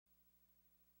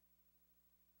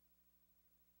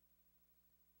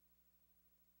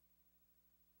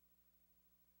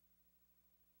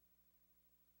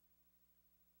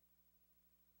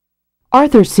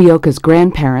Arthur Ciocca's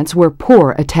grandparents were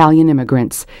poor Italian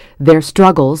immigrants. Their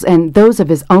struggles and those of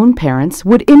his own parents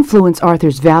would influence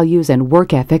Arthur's values and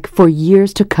work ethic for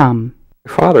years to come.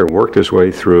 My father worked his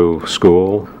way through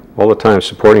school, all the time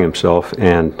supporting himself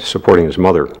and supporting his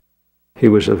mother. He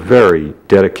was a very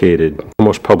dedicated,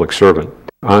 almost public servant,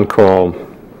 on call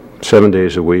 7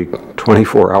 days a week,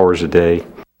 24 hours a day.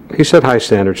 He set high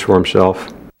standards for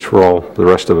himself, for all the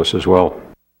rest of us as well.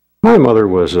 My mother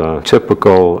was a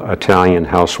typical Italian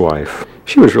housewife.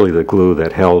 She was really the glue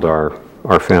that held our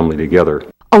family together.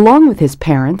 Along with his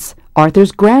parents,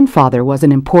 Arthur's grandfather was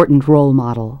an important role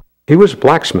model. He was a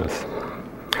blacksmith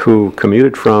who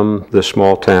commuted from this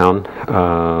small town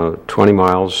 20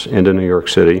 miles into New York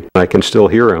City. I can still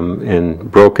hear him in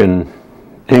broken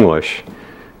English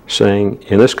saying,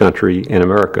 in this country, in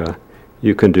America,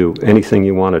 you can do anything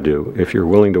you want to do if you're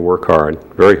willing to work hard,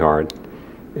 very hard,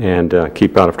 and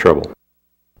keep out of trouble.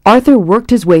 Arthur worked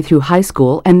his way through high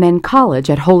school and then college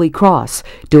at Holy Cross,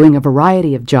 doing a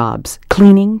variety of jobs: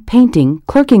 cleaning, painting,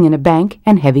 clerking in a bank,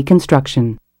 and heavy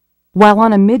construction. While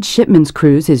on a midshipman's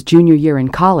cruise his junior year in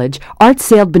college, Art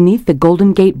sailed beneath the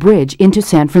Golden Gate Bridge into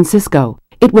San Francisco.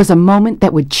 It was a moment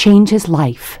that would change his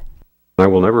life. I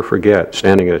will never forget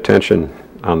standing at attention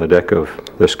on the deck of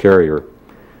this carrier,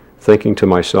 thinking to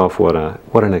myself what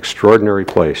an extraordinary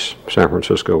place San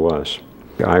Francisco was.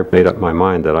 I made up my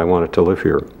mind that I wanted to live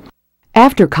here.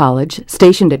 After college,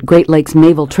 stationed at Great Lakes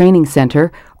Naval Training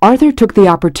Center, Arthur took the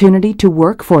opportunity to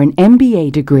work for an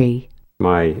MBA degree.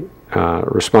 My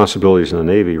responsibilities in the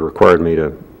Navy required me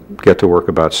to get to work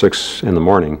about 6 in the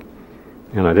morning,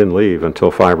 and I didn't leave until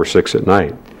 5 or 6 at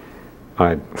night.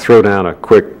 I'd throw down a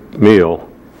quick meal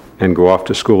and go off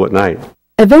to school at night.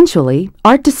 Eventually,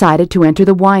 Art decided to enter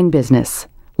the wine business.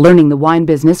 Learning the wine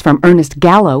business from Ernest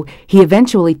Gallo, he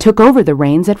eventually took over the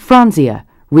reins at Franzia,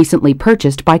 recently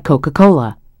purchased by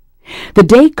Coca-Cola. The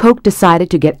day Coke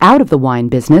decided to get out of the wine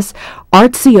business,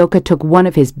 Art Ciocca took one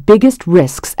of his biggest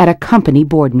risks at a company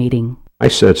board meeting. I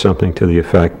said something to the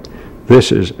effect,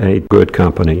 "This is a good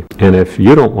company, and if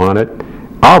you don't want it,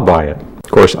 I'll buy it."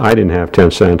 Of course, I didn't have 10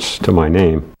 cents to my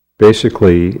name.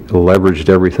 Basically leveraged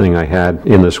everything I had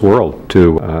in this world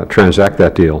to transact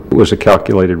that deal. It was a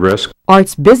calculated risk.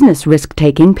 Art's business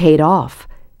risk-taking paid off.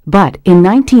 But in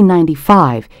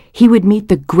 1995, he would meet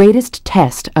the greatest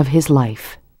test of his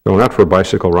life. Going out for a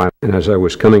bicycle ride, and as I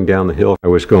was coming down the hill, I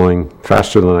was going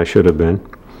faster than I should have been.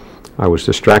 I was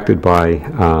distracted by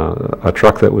a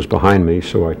truck that was behind me,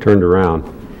 so I turned around.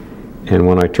 And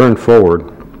when I turned forward,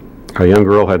 a young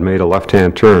girl had made a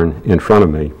left-hand turn in front of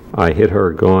me. I hit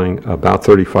her going about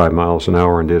 35 miles an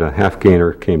hour and did a half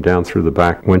gainer, came down through the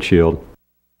back windshield.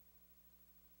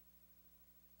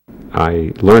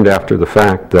 I learned after the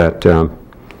fact that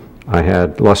I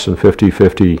had less than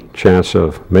 50-50 chance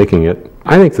of making it.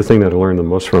 I think the thing that I learned the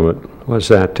most from it was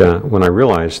that when I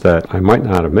realized that I might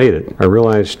not have made it, I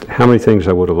realized how many things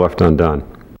I would have left undone.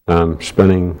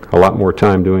 Spending a lot more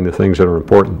time doing the things that are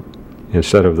important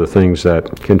instead of the things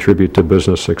that contribute to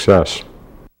business success.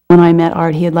 When I met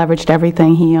Art, he had leveraged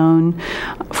everything he owned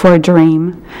for a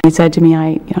dream. He said to me,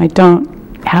 I don't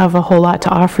have a whole lot to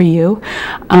offer you,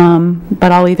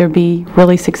 but I'll either be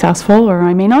really successful or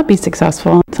I may not be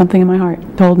successful. Something in my heart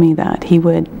told me that he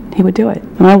would do it,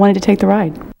 and I wanted to take the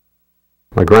ride.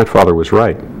 My grandfather was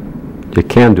right. You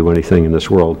can do anything in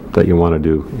this world that you want to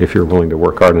do if you're willing to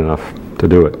work hard enough to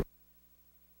do it.